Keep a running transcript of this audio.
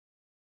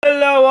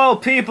all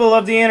people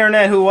of the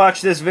internet who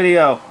watch this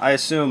video, I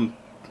assume,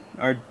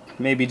 or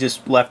maybe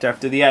just left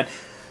after the ad.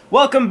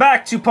 Welcome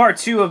back to part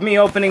 2 of me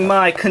opening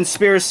my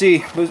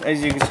conspiracy,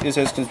 as you can, it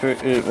says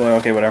conspiracy, well,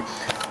 okay, whatever,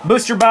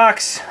 booster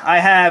box. I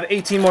have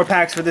 18 more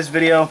packs for this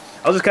video.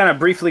 I'll just kind of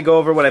briefly go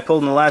over what I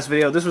pulled in the last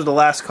video. This was the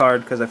last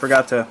card, because I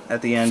forgot to,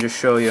 at the end, just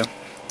show you.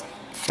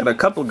 Got a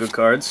couple good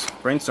cards.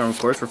 Brainstorm, of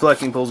course.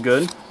 Reflecting Pool's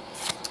good.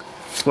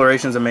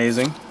 Exploration's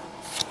amazing.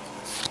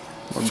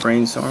 More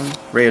Brainstorm.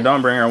 Ray of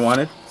Dawnbringer I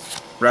wanted.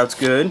 Route's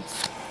good.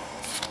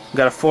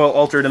 Got a foil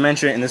Alter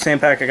Dementia. In the same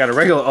pack I got a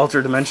regular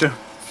Alter Dementia.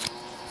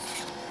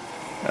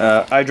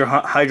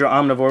 Hydra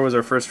Omnivore was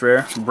our first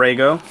rare.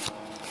 Brago.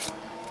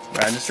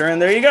 Register,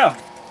 and there you go.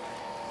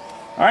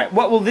 Alright,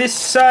 what will this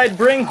side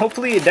bring?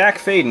 Hopefully a Dak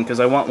Faden, because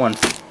I want one.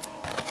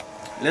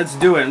 Let's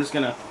do it. I'm just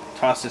going to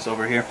toss this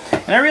over here.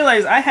 And I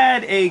realized I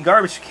had a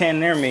garbage can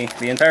near me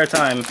the entire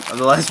time of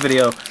the last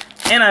video,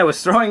 and I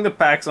was throwing the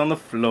packs on the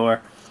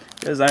floor,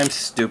 because I'm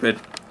stupid.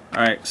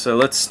 Alright, so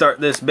let's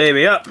start this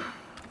baby up.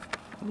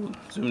 Ooh,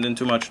 zoomed in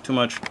too much.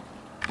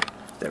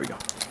 There we go.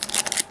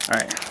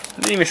 Alright, I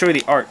didn't even show you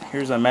the art.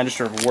 Here's a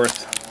Magister of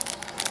Worth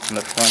on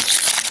the front.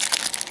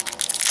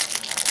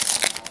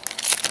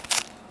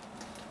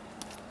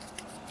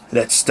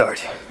 Let's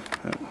start.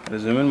 Oh, gotta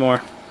zoom in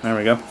more. There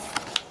we go.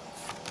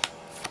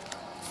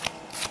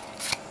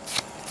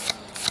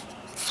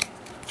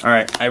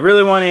 Alright, I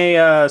really want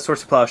a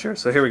Source of Plowshare,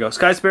 so here we go.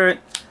 Sky Spirit,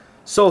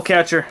 Soul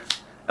Catcher,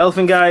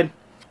 Elfin Guide,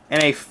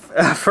 and a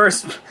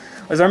first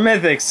was our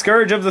Mythic,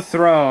 Scourge of the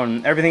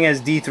Throne. Everything has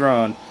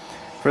dethroned.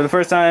 For the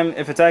first time,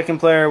 if attacking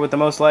player with the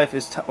most life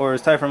is tied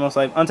for most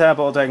life, untap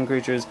all attacking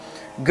creatures.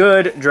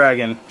 Good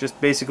dragon,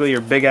 just basically your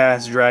big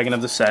ass dragon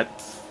of the set.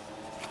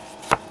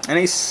 And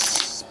a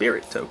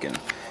Spirit token.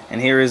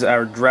 And here is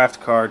our draft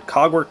card,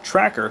 Cogwork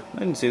Tracker. I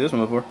didn't see this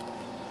one before.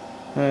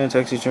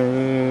 Text each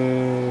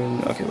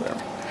turn. Okay,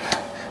 whatever.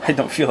 I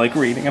don't feel like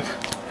reading them.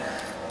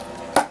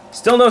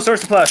 Still no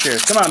Source of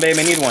Plowshares. Come on, babe,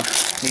 I need one.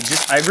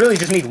 I really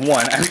just need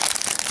one.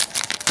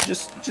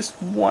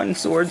 Just one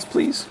swords,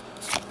 please.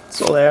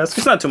 That's all I ask.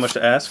 It's not too much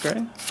to ask,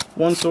 right?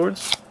 One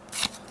swords.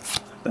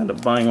 I end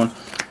up buying one.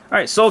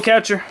 Alright, Soul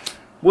Catcher,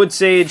 Wood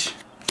Sage,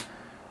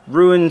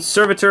 Ruined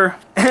Servitor,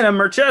 and a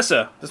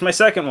Marchesa. This is my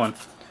second one.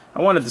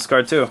 I wanted this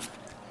card too.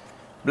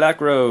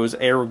 Black Rose,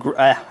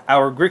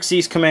 our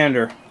Grixis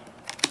Commander.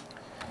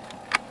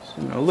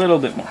 So a little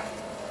bit more.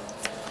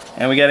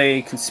 And we got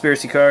a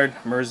Conspiracy card,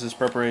 Merz's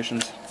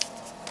Preparations.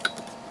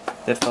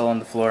 That fell on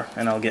the floor,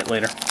 and I'll get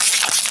later.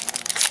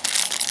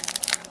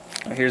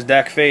 Here's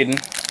Dak Faden.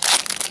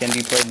 Can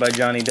be played by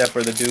Johnny Depp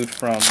or the dude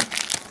from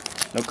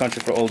No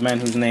Country for Old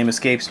Men, whose name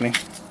escapes me.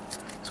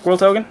 Squirrel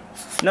token?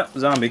 No,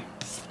 zombie.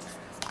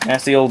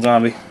 Nasty old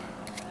zombie.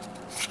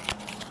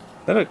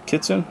 Is that a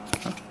Kitsune?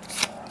 Huh.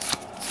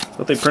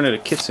 Thought they printed a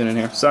Kitsune in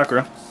here.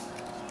 Sakura.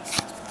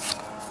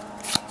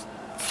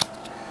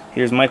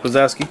 Here's Mike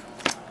Wazowski.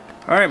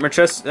 Alright,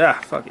 Marchesa.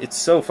 Fuck. It's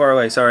so far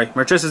away. Sorry.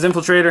 Marchesa's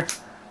Infiltrator,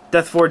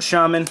 Deathforge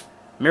Shaman,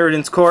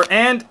 Mirrodin's Core,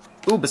 and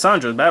ooh,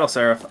 Bassandra's Battle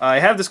Seraph. I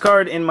have this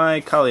card in my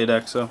Kalia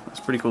deck, so it's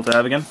pretty cool to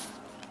have again.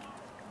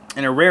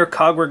 And a rare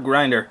Cogwork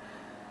Grinder.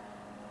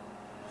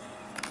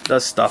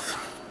 Does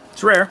stuff.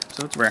 It's rare,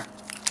 so it's rare.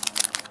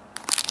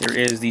 Here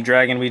is the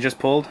dragon we just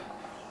pulled.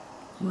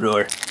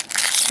 Roar.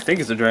 I think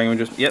it's the dragon we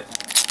just... Yep.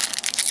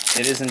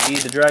 It is indeed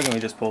the dragon we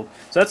just pulled.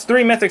 So that's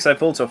 3 mythics I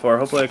pulled so far.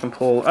 Hopefully I can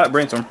pull...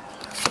 Brainstorm.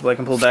 Hopefully I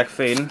can pull Dak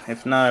Faden.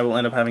 If not, I will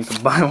end up having to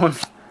buy one.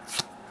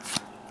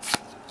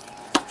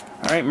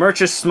 Alright,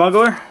 Merch's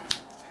Smuggler.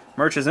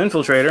 Merch's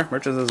Infiltrator.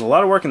 Merch's has a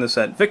lot of work in this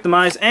set.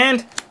 Victimize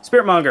and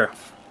Spiritmonger.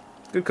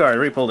 Good card.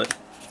 Already pulled it.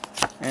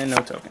 And no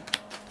token.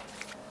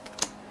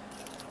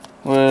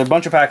 Well, a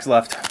bunch of packs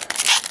left.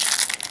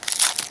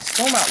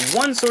 Still not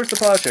one Source of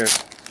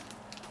Plowshares.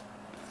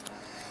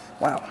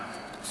 Wow.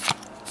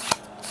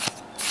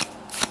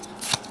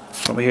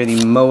 Probably hear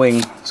the mowing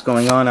that's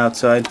going on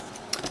outside.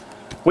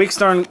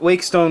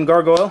 Wakestone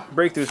Gargoyle.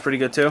 Breakthrough's pretty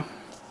good too.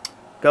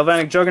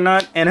 Galvanic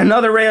Juggernaut. And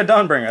another Ray of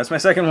Dawnbringer. That's my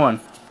second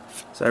one.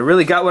 So I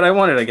really got what I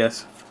wanted, I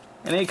guess.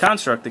 And a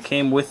construct that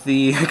came with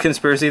the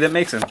conspiracy that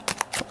makes him.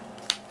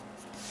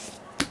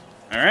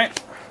 Alright.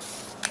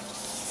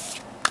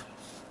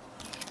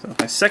 So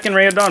my second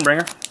Ray of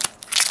Dawnbringer.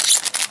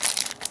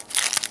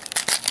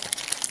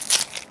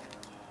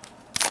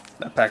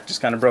 That pack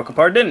just kind of broke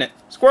apart, didn't it?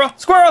 Squirrel!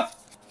 Squirrel!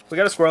 We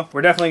got a squirrel.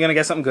 We're definitely going to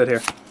get something good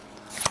here.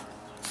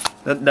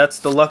 That's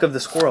the luck of the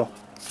squirrel.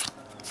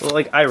 A little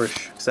like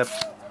Irish,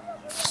 except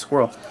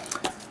squirrel.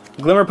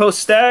 Glimmerpost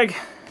Stag.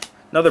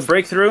 Another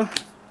Breakthrough,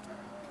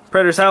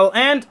 Predator's Howl,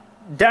 and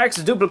Dak's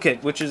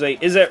Duplicate, which is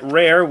it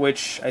rare,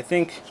 which I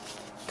think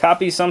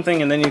copies something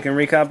and then you can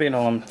recopy it.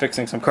 Hold on, I'm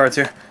fixing some cards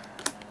here.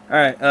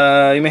 Alright,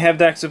 you may have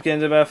Dak's Duplicate in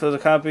the battlefield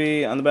as a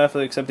copy. On the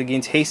battlefield, except it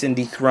gains haste and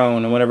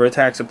dethrone, and whenever it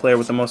attacks a player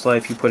with the most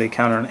life, you put a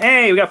counter on.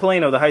 Hey, we got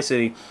Paleno, the High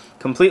City.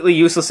 Completely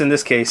useless in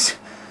this case.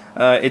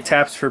 It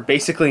taps for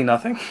basically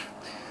nothing.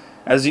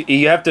 As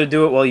you have to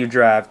do it while you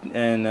draft,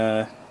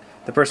 and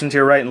the person to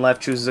your right and left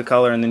chooses a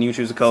color, and then you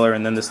choose a color,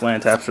 and then this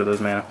land taps for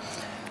those mana.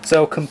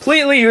 So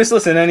completely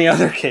useless in any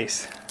other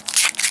case.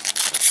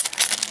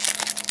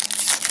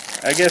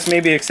 I guess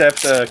maybe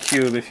accept a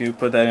cube if you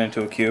put that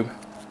into a cube.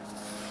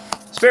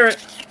 Spirit.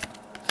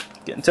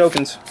 Getting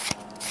tokens.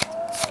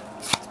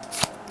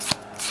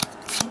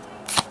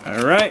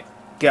 Alright.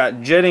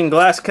 Got Jetting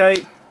Glass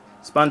Kite,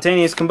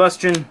 Spontaneous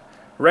Combustion,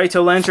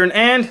 Raito Lantern,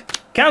 and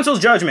Council's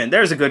Judgment.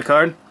 There's a good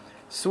card.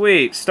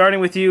 Sweet. Starting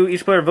with you,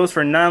 each player votes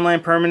for a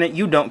non-land permanent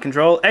you don't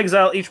control.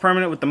 Exile each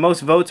permanent with the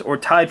most votes or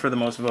tied for the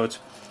most votes.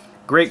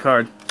 Great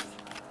card.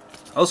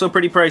 Also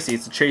pretty pricey.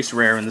 It's a chase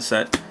rare in the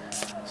set.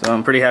 So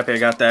I'm pretty happy I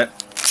got that.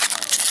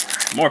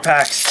 More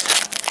packs.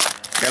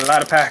 Got a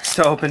lot of packs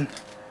to open.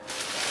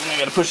 I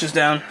gotta push this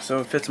down so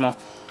it fits them all.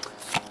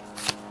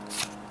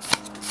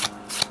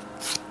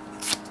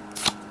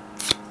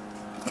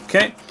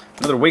 Okay.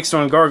 Another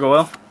Wakestone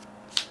Gargoyle.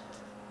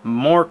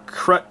 More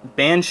Krut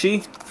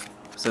Banshee.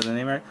 Is that the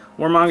name right?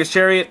 Warmonger's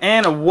Chariot,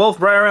 and a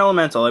Wolfbriar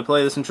Elemental. I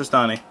play this in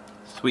Tristani.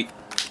 Sweet.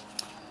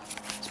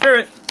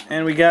 Spirit,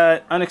 and we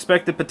got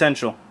Unexpected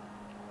Potential.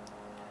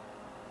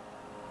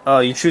 Oh,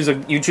 you choose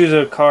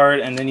a card,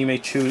 and then you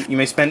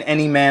may spend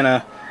any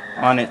mana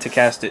on it to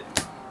cast it.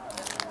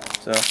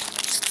 So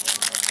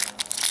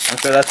I'm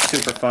sure that's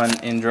super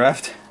fun in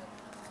draft.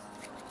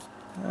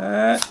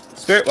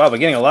 Spirit. Wow, we're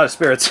getting a lot of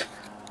spirits.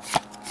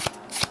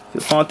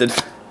 Feel haunted.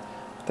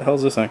 What the hell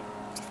is this thing?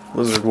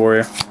 Lizard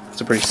Warrior.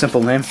 It's a pretty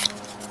simple name.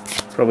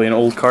 Probably an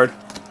old card.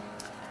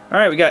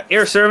 Alright, we got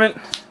Air Servant,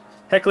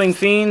 Heckling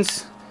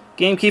Fiends,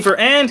 Gamekeeper,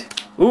 and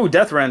ooh,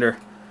 Death Render.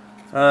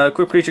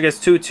 Quick creature gets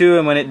 2/2,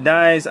 and when it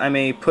dies, I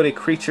may put a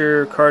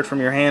creature card from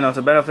your hand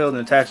onto the battlefield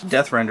and attach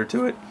Death Render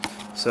to it.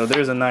 So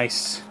there's a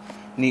nice,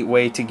 neat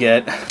way to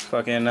get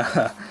fucking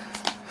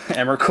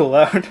Emrakul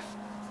out.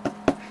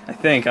 I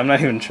think. I'm not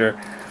even sure.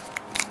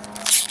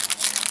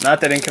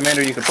 Not that in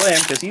Commander you can play him,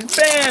 because he's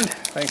banned,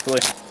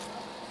 thankfully.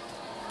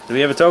 Do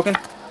we have a token?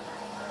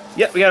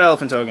 Yep, we got an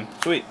elephant token.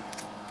 Sweet.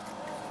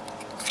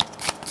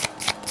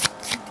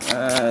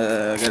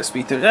 I gotta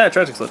speed through.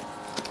 Tragic Slip.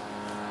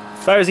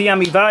 Fires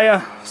Yami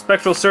Vaya,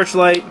 Spectral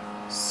Searchlight,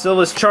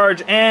 Sylva's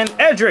Charge, and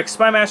Edric,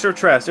 Spymaster of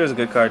Traps. There's a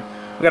good card.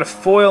 We got a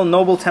foil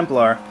Noble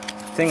Templar.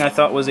 Thing I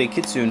thought was a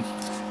Kitsune.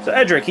 So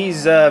Edric,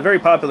 he's a very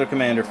popular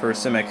commander for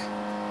Simic.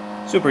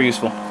 Super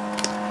useful.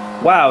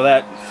 Wow,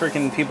 that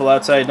freaking people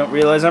outside don't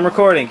realize I'm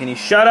recording. Can you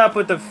shut up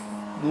with the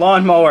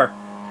lawnmower?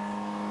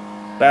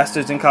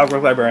 Bastards and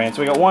Cogwork Librarians.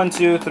 So we got 1,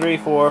 2, 3,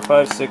 4,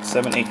 5, 6,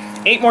 7, 8.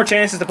 8 more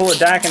chances to pull a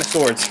Dak and a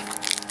Swords.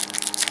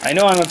 I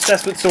know I'm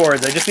obsessed with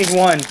swords. I just need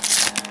one.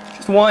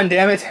 Just one,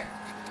 damn it.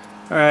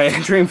 Alright,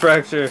 Dream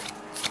Fracture.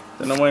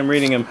 Don't know why I'm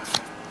reading him.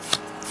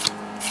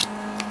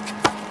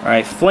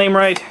 Alright, Flame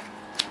Right.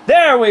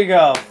 There we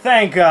go!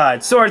 Thank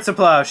God! Swords to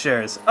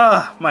Plowshares.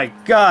 Oh my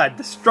God,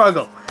 the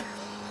struggle.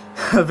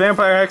 A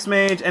Vampire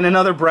Hexmage and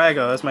another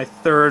Brago. That's my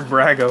third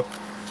Brago.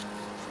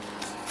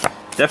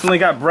 Definitely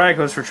got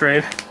Bragos for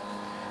trade.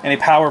 Any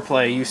power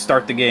play, you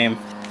start the game.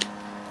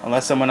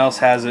 Unless someone else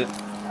has it.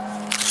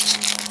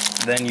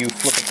 Then you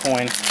flip a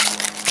coin.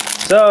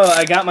 So,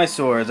 I got my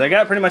swords. I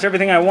got pretty much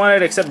everything I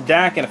wanted except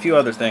Dak and a few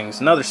other things.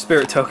 Another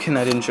Spirit token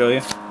I didn't show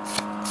you.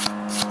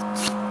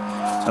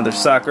 Another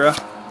Sakura.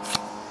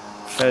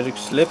 Tragic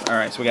Slip.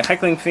 Alright, so we got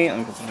Heckling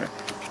Fiends.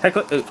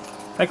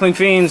 Heckling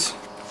Fiends.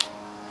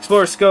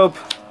 Explorer Scope.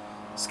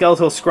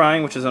 Skeletal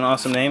Scrying, which is an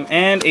awesome name.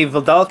 And a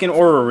Vidalcan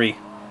Orrery.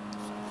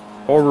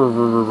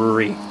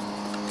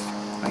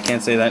 I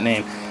can't say that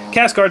name.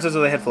 Cast cards as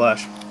though they had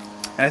flash.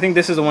 And I think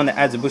this is the one that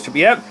adds a booster.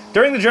 Yep.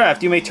 During the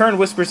draft, you may turn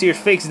Whisperseer's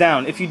Fakes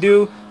down. If you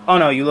do... Oh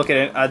no, you look at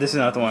it. This is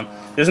not the one.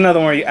 There's another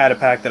one where you add a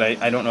pack that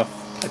I don't know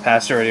if I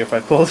passed already or if I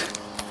pulled.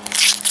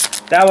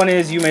 That one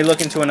is you may look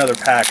into another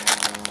pack.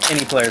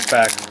 Any player's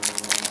pack.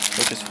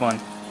 Which is fun.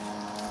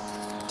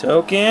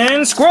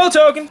 Token. Squirrel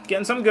token.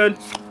 Getting something good.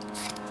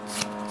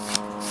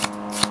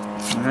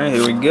 Alright,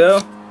 here we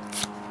go.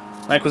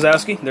 Mike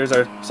Wazowski, there's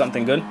our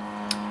something good.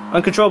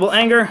 Uncontrollable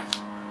Anger,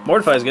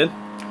 Mortify's good.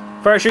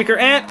 Fire Shrieker,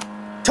 and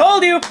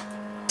told you!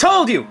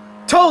 Told you!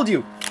 Told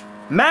you!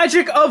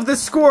 Magic of the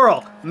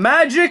Squirrel!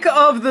 Magic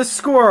of the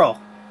Squirrel!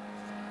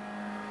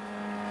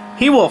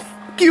 He will f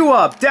you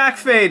up! Dak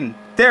Faden!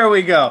 There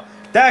we go.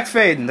 Dak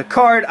Faden, the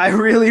card I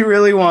really,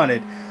 really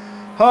wanted.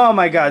 Oh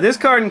my God, this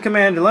card in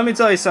Commander, let me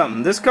tell you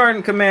something. This card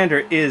in Commander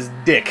is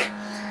dick.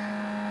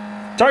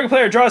 Target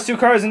player draws 2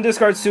 cards and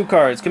discards 2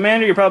 cards.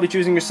 Commander, you're probably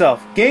choosing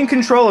yourself. Gain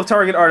control of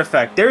target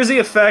artifact. There's the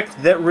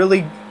effect that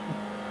really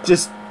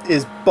just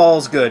is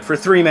balls good, for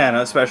 3 mana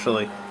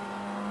especially.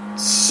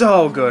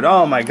 So good.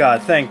 Oh my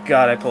God, thank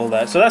God I pulled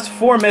that. So that's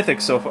 4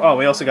 mythics so far. Oh,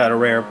 we also got a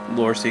rare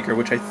Lore Seeker,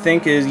 which I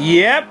think is...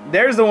 Yep,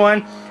 there's the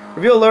one.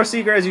 Reveal Lore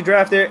Seeker as you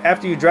draft it.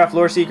 After you draft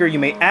Lore Seeker, you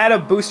may add a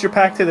booster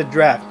pack to the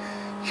draft.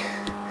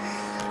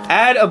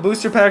 Add a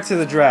booster pack to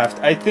the draft.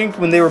 I think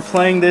when they were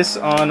playing this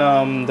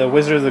on the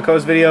Wizard of the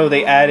Coast video,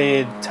 they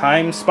added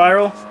Time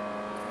Spiral,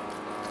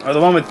 or the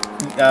one with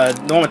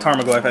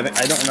Tarmogoyf. I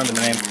don't remember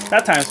the name.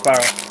 Not Time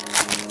Spiral.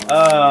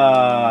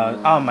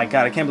 Oh my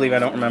God, I can't believe I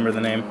don't remember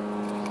the name.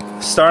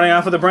 Starting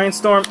off with a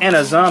Brainstorm and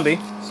a Zombie.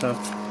 So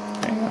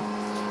there you go.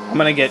 I'm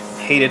gonna get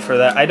hated for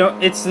that. I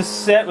don't. It's the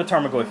set with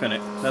Tarmogoyf in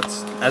it.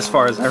 That's as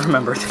far as I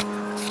remembered.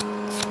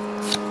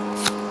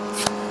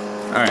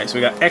 Alright, so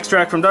we got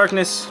Extract from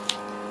Darkness,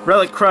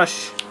 Relic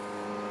Crush,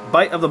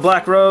 Bite of the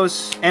Black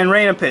Rose, and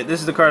Rain of Pit.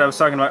 This is the card I was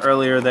talking about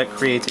earlier that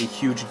creates a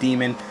huge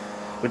demon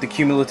with the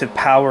cumulative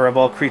power of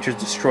all creatures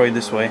destroyed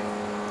this way.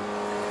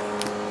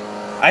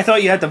 I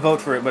thought you had to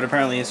vote for it, but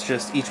apparently it's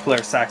just each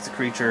player sacks a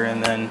creature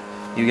and then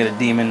you get a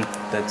demon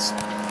that's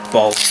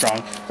balls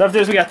strong. So after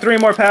this we got 3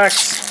 more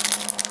packs.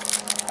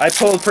 I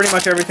pulled pretty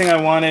much everything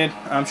I wanted.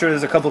 I'm sure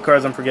there's a couple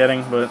cards I'm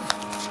forgetting, but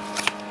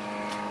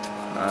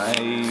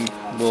I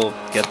will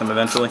get them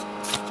eventually.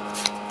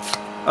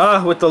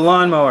 With the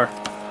lawnmower.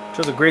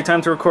 Chose a great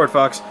time to record,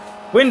 Fox.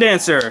 Wind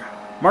Dancer,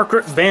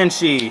 Margaret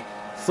Banshee,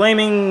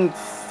 Flaming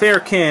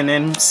Fairkin,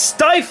 and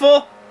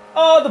Stifle!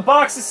 Oh, the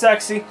box is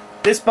sexy.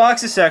 This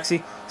box is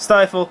sexy.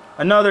 Stifle,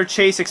 another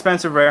Chase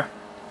expensive rare.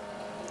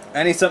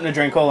 I need something to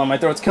drink. Hold on, my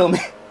throat's killing me.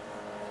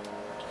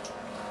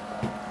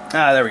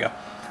 There we go.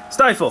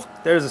 Stifle,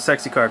 there's a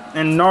sexy card.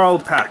 And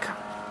Gnarled Pack.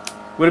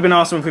 Would have been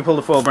awesome if we pulled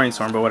a foil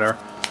Brainstorm, but whatever.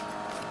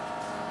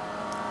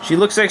 She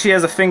looks like she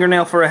has a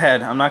fingernail for a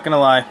head. I'm not gonna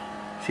lie.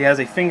 She has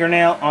a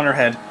fingernail on her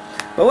head.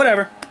 But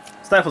whatever.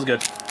 Stifle's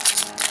good.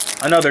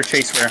 Another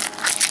Chase rare.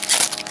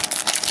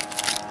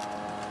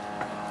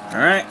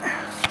 Alright.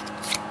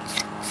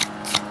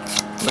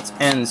 Let's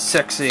end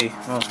sexy.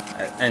 Well,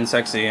 end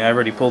sexy. I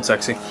already pulled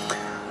sexy.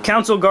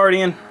 Council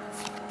Guardian.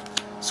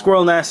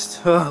 Squirrel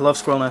Nest. Ugh, love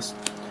Squirrel Nest.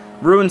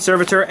 Ruined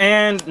Servitor,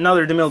 and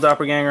another Demille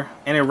Doppelganger,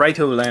 and a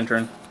Raito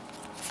Lantern.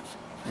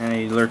 And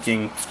a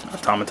Lurking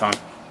Automaton.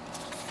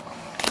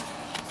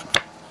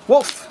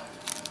 Wolf!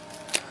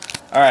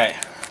 Alright.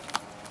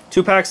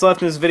 2 packs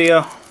left in this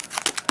video.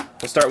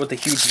 We'll start with the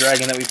huge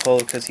dragon that we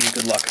pulled because he's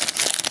good luck.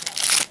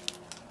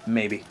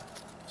 Maybe.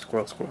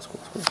 Squirrel, squirrel,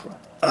 squirrel, squirrel, squirrel.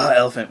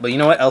 Elephant. But you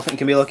know what? Elephant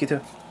can be lucky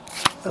too.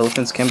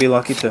 Elephants can be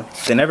lucky too.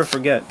 They never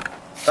forget.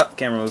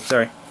 Camera move,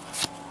 sorry.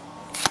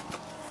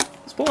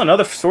 Let's pull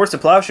another Swords to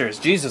Plowshares.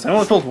 Jesus, I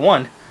only pulled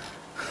 1.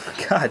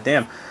 God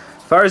damn.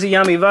 Farzi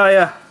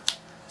Yamivaya,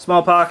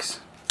 Smallpox,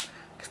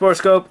 Explorer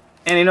Scope,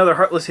 and another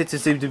Heartless Hits.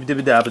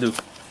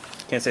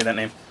 Can't say that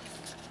name.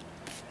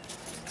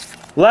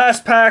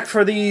 Last pack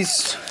for these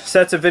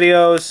sets of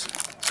videos.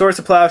 Swords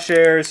to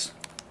Plowshares.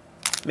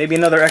 Maybe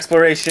another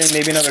Exploration.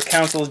 Maybe another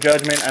Council's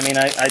Judgment. I mean,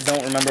 I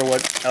don't remember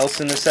what else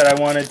in this set I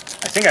wanted.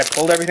 I think I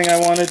pulled everything I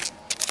wanted.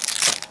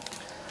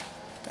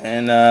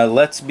 And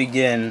let's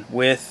begin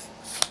with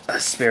a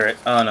Spirit.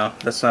 Oh no,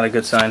 that's not a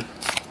good sign.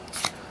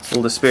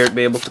 Will the Spirit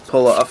be able to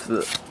pull off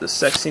the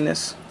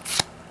sexiness?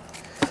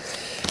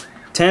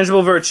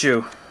 Tangible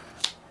Virtue.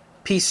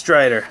 Peace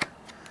Strider.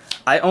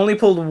 I only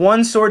pulled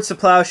 1 Swords to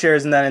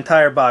Plowshares in that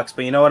entire box,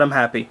 but you know what? I'm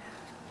happy.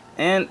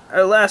 And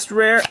our last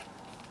rare,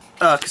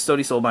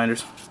 Custody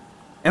Soulbinders.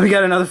 And we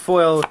got another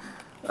foil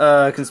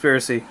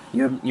Conspiracy.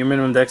 Your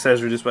minimum deck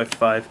size reduced by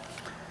 5.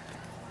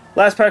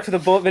 Last pack for the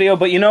bullet video,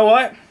 but you know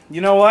what?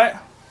 You know what?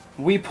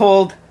 We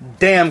pulled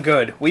damn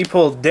good. We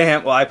pulled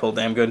damn... Well, I pulled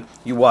damn good.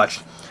 You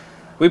watched.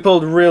 We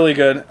pulled really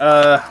good.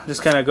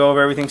 Just kind of go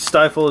over everything.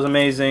 Stifle is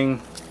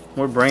amazing.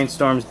 More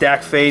Brainstorms.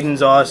 Dak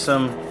Faden's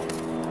awesome.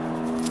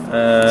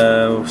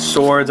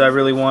 Swords I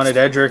really wanted.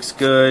 Edric's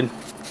good.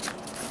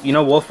 You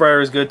know,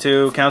 Wolfrider is good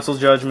too. Council's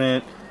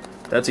Judgment.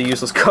 That's a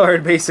useless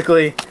card,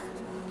 basically.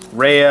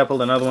 Rhea,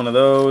 pulled another one of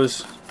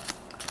those.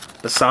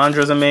 The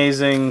Sandra's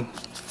amazing.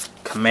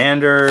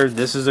 Commander,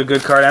 this is a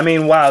good card. I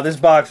mean, wow, this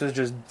box was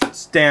just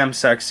damn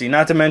sexy.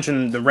 Not to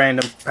mention the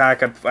random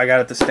pack I got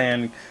at the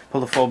stand.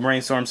 Pulled a full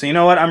Brainstorm. So you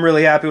know what? I'm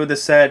really happy with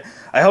this set.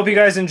 I hope you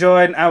guys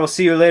enjoyed. I will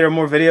see you later in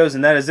more videos,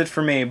 and that is it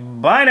for me.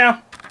 Bye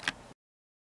now!